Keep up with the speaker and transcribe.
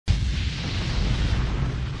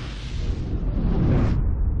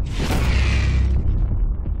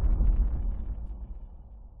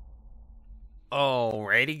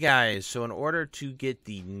Alrighty guys, so in order to get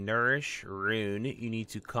the Nourish Rune, you need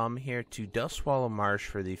to come here to Dustswallow Marsh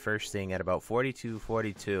for the first thing at about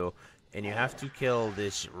 42, and you have to kill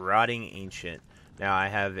this Rotting Ancient. Now I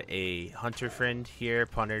have a hunter friend here,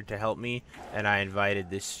 Punter, to help me, and I invited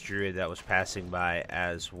this druid that was passing by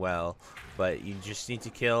as well. But you just need to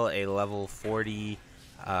kill a level 40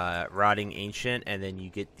 Rotting Ancient, and then you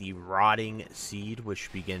get the Rotting Seed,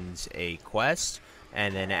 which begins a quest.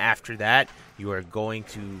 And then after that, you are going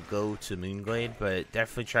to go to Moonglade, but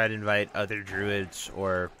definitely try to invite other druids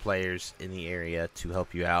or players in the area to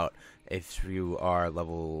help you out if you are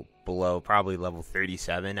level below, probably level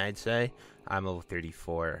 37, I'd say. I'm level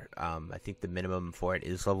 34. I think the minimum for it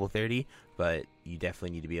is level 30, but you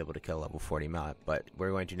definitely need to be able to kill level 40 mob. But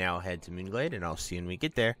we're going to now head to Moonglade, and I'll see you when we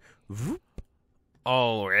get there. Vroop.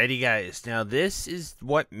 Alrighty guys, now this is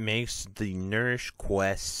what makes the Nourish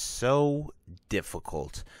quest so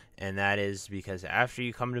difficult, and that is because after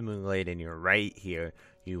you come to Moonglade and you're right here,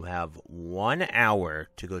 you have 1 hour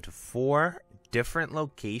to go to 4 different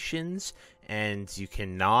locations, and you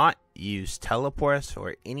cannot use teleports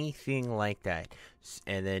or anything like that.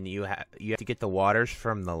 And then you have to get the waters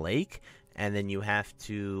from the lake, and then you have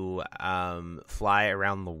to fly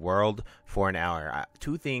around the world for an hour.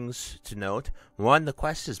 Two things to note. One, the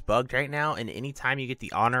quest is bugged right now, and anytime you get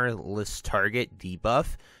the honorless target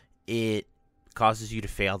debuff, it causes you to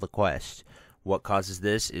fail the quest. What causes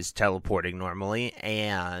this is teleporting normally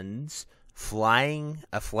and flying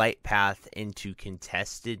a flight path into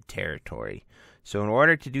contested territory. So in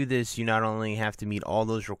order to do this, you not only have to meet all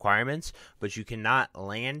those requirements, but you cannot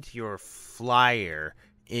land your flyer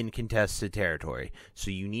in contested territory. So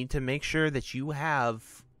you need to make sure that you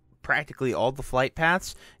have practically all the flight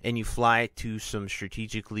paths and you fly to some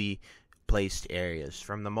strategically placed areas.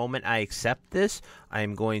 From the moment I accept this,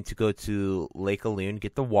 I'm going to go to Lake Aloon,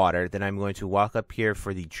 get the water, then I'm going to walk up here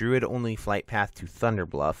for the druid only flight path to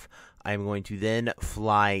Thunderbluff. I'm going to then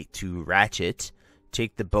fly to Ratchet,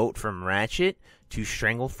 take the boat from Ratchet to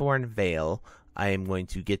Stranglethorn Vale. I am going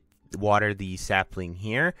to water the sapling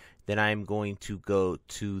here. Then I'm going to go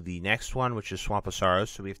to the next one, which is Swamp of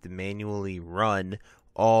Sorrows. So we have to manually run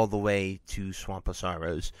all the way to Swamp of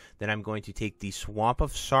Sorrows. Then I'm going to take the Swamp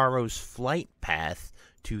of Sorrows flight path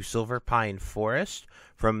to Silver Pine Forest.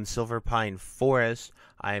 From Silver Pine Forest,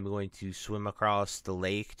 I am going to swim across the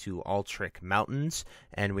lake to Alterac Mountains,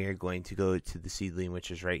 and we are going to go to the Seedling,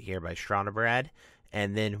 which is right here by Stranabrad.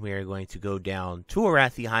 And then we are going to go down to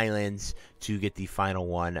Arathi Highlands to get the final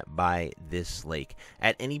one by this lake.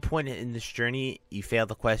 At any point in this journey, you fail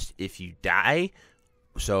the quest if you die.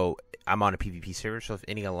 So I'm on a PvP server, so if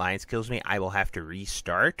any alliance kills me, I will have to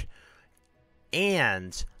restart.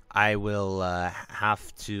 And I will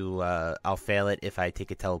I'll fail it if I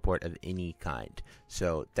take a teleport of any kind.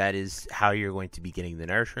 So that is how you're going to be getting the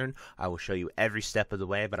Nourish Rune. I will show you every step of the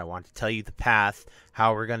way, but I want to tell you the path,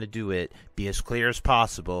 how we're going to do it, be as clear as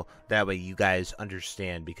possible. That way you guys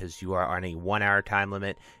understand, because you are on a 1 hour time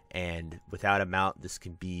limit, and without a mount, this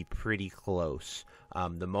can be pretty close.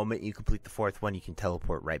 The moment you complete the 4th one, you can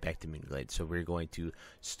teleport right back to Moonglade. So we're going to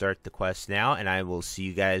start the quest now, and I will see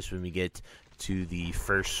you guys when we get to the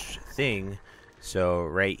first thing. So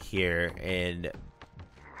right here, and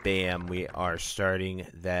bam, we are starting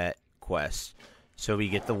that quest. So we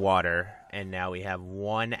get the water, and now we have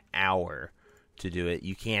 1 hour to do it.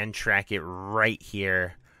 You can track it right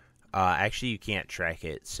here. Actually, you can't track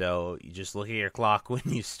it, so you just look at your clock when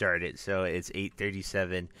you start it. So it's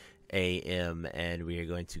 8:37 a.m. and we are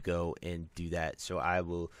going to go and do that. So I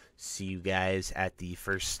will see you guys at the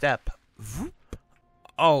first step.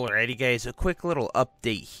 Alrighty guys, a quick little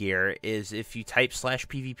update here is if you type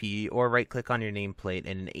 /PvP or right click on your nameplate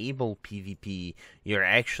and enable PvP, you're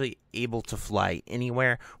actually able to fly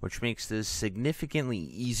anywhere, which makes this significantly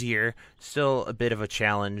easier. Still a bit of a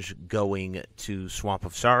challenge going to Swamp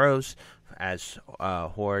of Sorrows as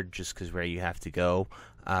Horde, just because where you have to go.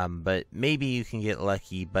 But maybe you can get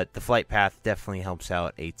lucky, but the flight path definitely helps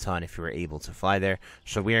out a ton if you were able to fly there.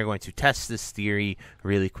 So we are going to test this theory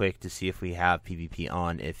really quick to see if we have PvP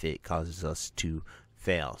on, if it causes us to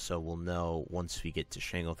fail. So we'll know once we get to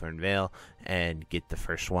Stranglethorn Vale and get the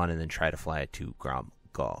first one, and then try to fly it to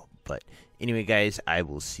Gromgal. But anyway guys, I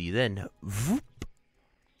will see you then. Voop.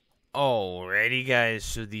 Alrighty guys,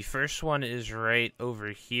 so the first one is right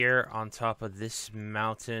over here on top of this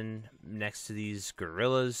mountain next to these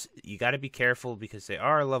gorillas. You got to be careful because they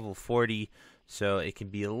are level 40, so it can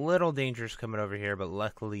be a little dangerous coming over here, but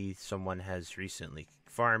luckily someone has recently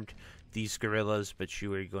farmed these gorillas. But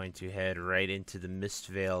you are going to head right into the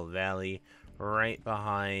Mistvale Valley right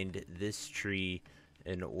behind this tree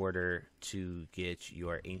in order to get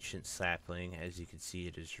your Ancient Sapling. As you can see,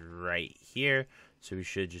 it is right here. So we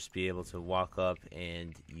should just be able to walk up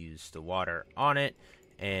and use the water on it.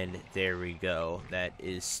 And there we go. That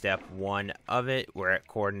is step 1 of it. We're at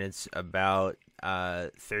coordinates about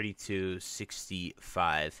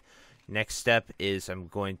 3265. Next step is I'm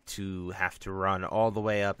going to have to run all the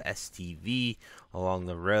way up STV along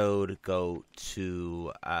the road, go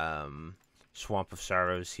to Swamp of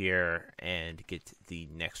Sorrows here, and get the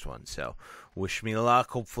next one. So wish me luck.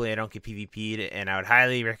 Hopefully I don't get PvP'd, and I would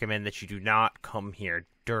highly recommend that you do not come here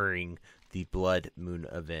during the Blood Moon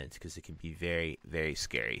event, because it can be very, very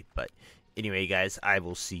scary. But anyway, guys, I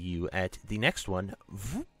will see you at the next one.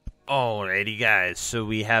 Alrighty, guys, so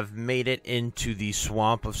we have made it into the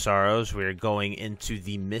Swamp of Sorrows. We're going into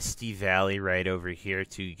the Misty Valley right over here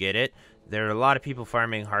to get it. There are a lot of people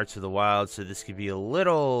farming Hearts of the Wild, so this could be a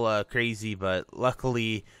little crazy, but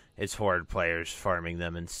luckily it's Horde players farming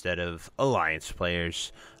them instead of Alliance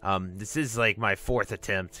players. This is like my 4th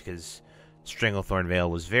attempt, because Stranglethorn Vale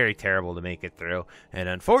was very terrible to make it through, and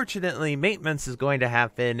unfortunately maintenance is going to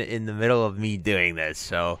happen in the middle of me doing this,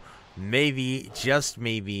 so maybe, just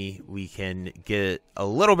maybe, we can get a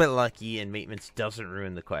little bit lucky and maintenance doesn't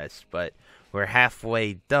ruin the quest. But we're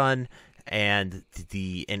halfway done, and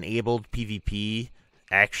the enabled PvP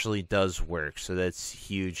actually does work, so that's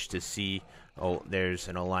huge to see. Oh, there's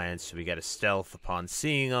an alliance, so we got to stealth upon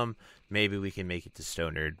seeing them. Maybe we can make it to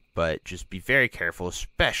Stonard, but just be very careful,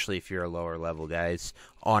 especially if you're a lower level, guys,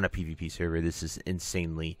 on a PvP server. This is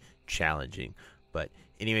insanely challenging. But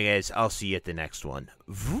anyway, guys, I'll see you at the next one.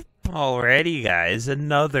 Alrighty, guys,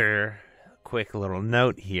 another quick little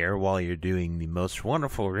note here while you're doing the most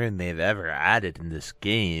wonderful rune they've ever added in this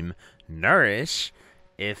game, Nourish.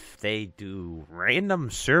 If they do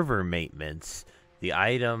random server maintenance, the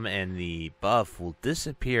item and the buff will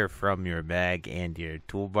disappear from your bag and your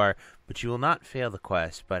toolbar, but you will not fail the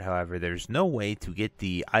quest. But however, there's no way to get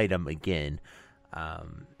the item again.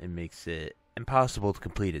 It makes it impossible to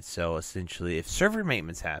complete it. So essentially, if server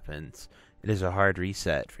maintenance happens, it is a hard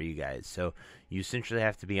reset for you guys. So you essentially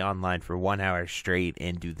have to be online for 1 hour straight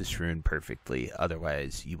and do this rune perfectly.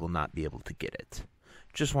 Otherwise, you will not be able to get it.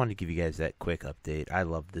 Just wanted to give you guys that quick update. I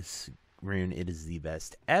love this rune. It is the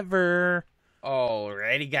best ever.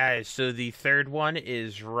 Alrighty, guys. So the third one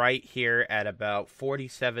is right here at about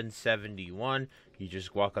 4771. You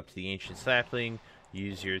just walk up to the Ancient Sapling,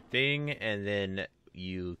 use your thing, and then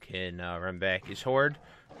you can run back as Horde.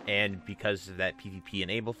 And because of that PvP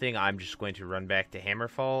enable thing, I'm just going to run back to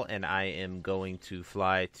Hammerfall, and I am going to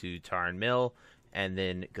fly to Tarn Mill and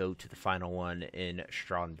then go to the final one in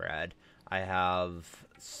Strombrad. I have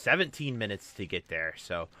 17 minutes to get there,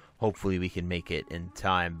 so hopefully we can make it in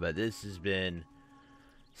time. But this has been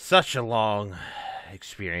such a long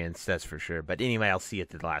experience, that's for sure. But anyway, I'll see you at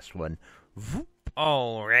the last one.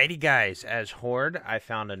 Alrighty, guys, as Horde, I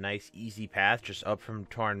found a nice easy path just up from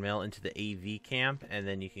Tarn Mill into the AV camp, and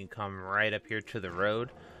then you can come right up here to the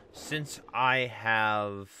road. Since I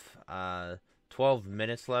have 12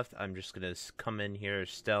 minutes left, I'm just going to come in here,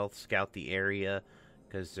 stealth, scout the area,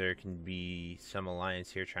 because there can be some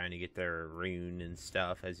alliance here trying to get their rune and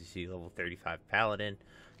stuff. As you see, level 35 Paladin.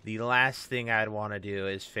 The last thing I'd want to do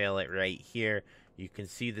is fail it right here. You can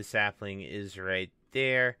see the sapling is right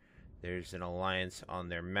there. There's an alliance on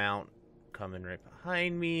their mount coming right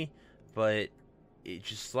behind me, but it's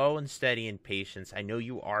just slow and steady and patience. I know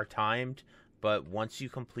you are timed, but once you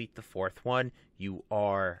complete the 4th one, you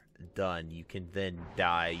are done. You can then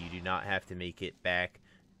die. You do not have to make it back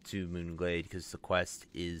to Moonglade because the quest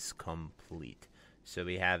is complete. So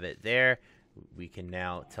we have it there. We can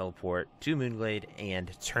now teleport to Moonglade and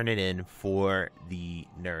turn it in for the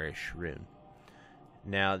Nourish Rune.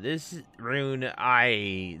 Now, this rune,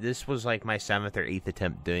 this was like my 7th or 8th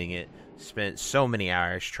attempt doing it. Spent so many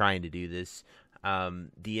hours trying to do this.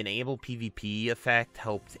 The enable PvP effect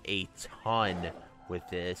helped a ton with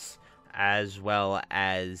this, as well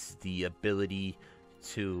as the ability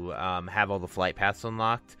to have all the flight paths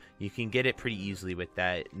unlocked. You can get it pretty easily with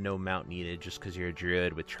that, no mount needed, just because you're a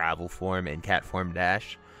druid with travel form and cat form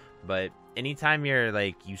dash. But anytime you're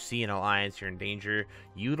you see an alliance, you're in danger,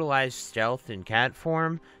 utilize stealth and cat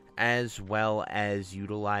form, as well as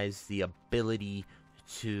utilize the ability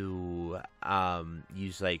to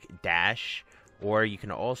use dash, or you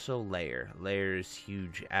can also layer. Layer is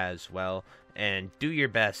huge as well. And do your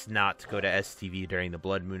best not to go to STV during the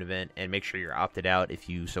Blood Moon event, and make sure you're opted out if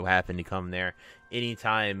you so happen to come there.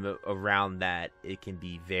 Anytime around that, it can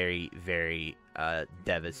be very, very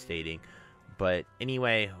devastating. But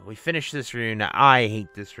anyway, we finished this rune. I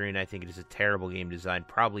hate this rune. I think it is a terrible game design.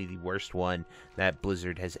 Probably the worst one that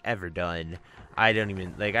Blizzard has ever done. I don't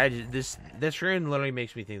even, like, this rune literally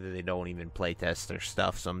makes me think that they don't even playtest their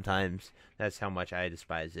stuff sometimes. That's how much I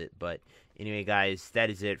despise it. But anyway, guys,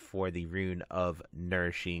 that is it for the rune of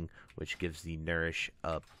Nourishing, which gives the Nourish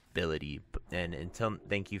ability. And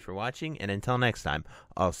thank you for watching, and until next time,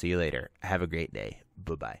 I'll see you later. Have a great day.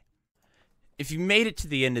 Bye-bye. If you made it to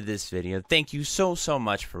the end of this video, thank you so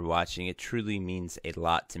much for watching. It truly means a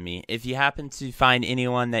lot to me. If you happen to find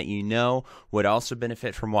anyone that you know would also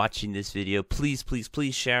benefit from watching this video, please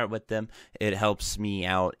share it with them. It helps me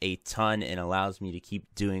out a ton and allows me to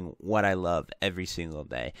keep doing what I love every single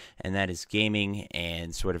day, and that is gaming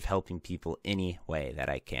and sort of helping people any way that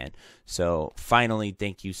I can. So finally,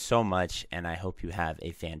 thank you so much, and I hope you have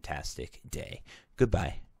a fantastic day.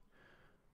 Goodbye.